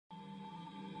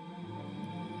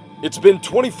It's been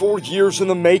 24 years in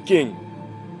the making.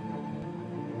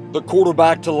 The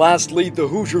quarterback to last lead the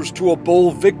Hoosiers to a bowl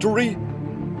victory,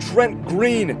 Trent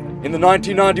Green, in the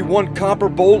 1991 Copper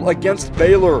Bowl against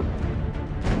Baylor.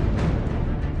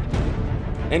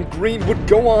 And Green would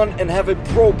go on and have a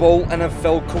Pro Bowl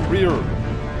NFL career.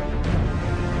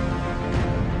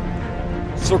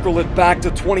 Circle it back to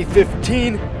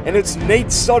 2015, and it's Nate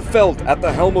Sudfeld at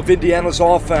the helm of Indiana's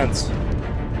offense.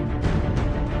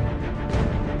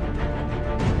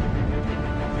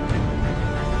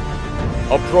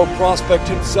 A pro prospect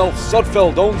himself,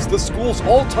 Sudfeld owns the school's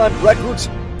all-time records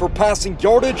for passing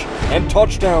yardage and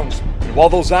touchdowns. And while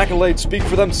those accolades speak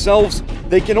for themselves,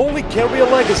 they can only carry a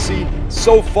legacy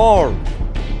so far.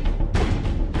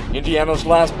 Indiana's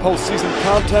last postseason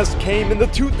contest came in the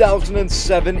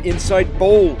 2007 Insight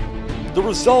Bowl. The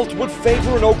result would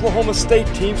favor an Oklahoma State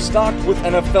team stocked with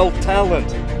NFL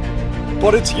talent.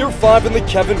 But it's year 5 in the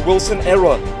Kevin Wilson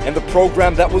era, and the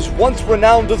program that was once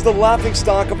renowned as the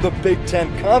laughingstock of the Big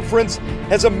Ten Conference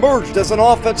has emerged as an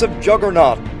offensive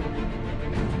juggernaut.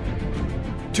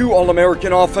 2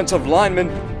 All-American offensive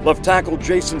linemen, left tackle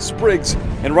Jason Spriggs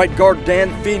and right guard Dan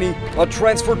Feeney, a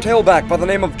transfer tailback by the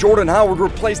name of Jordan Howard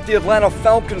replaced the Atlanta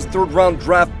Falcons' third-round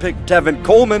draft pick Tevin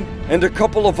Coleman, and a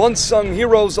couple of unsung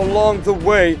heroes along the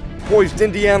way poised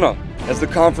Indiana as the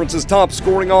conference's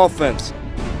top-scoring offense.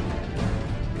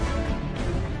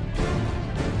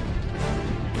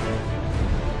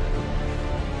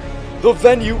 The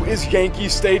venue is Yankee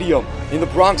Stadium in the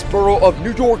Bronx borough of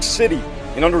New York City,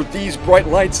 and under these bright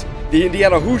lights, the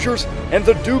Indiana Hoosiers and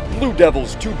the Duke Blue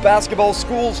Devils, 2 basketball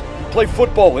schools, play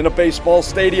football in a baseball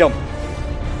stadium.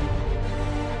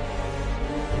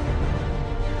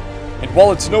 And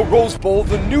while it's no Rose Bowl,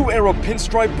 the new Era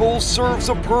Pinstripe Bowl serves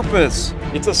a purpose.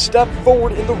 It's a step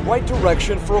forward in the right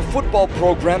direction for a football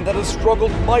program that has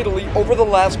struggled mightily over the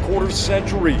last quarter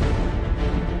century.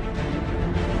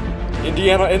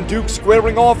 Indiana and Duke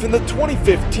squaring off in the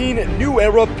 2015 New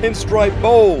Era Pinstripe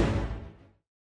Bowl.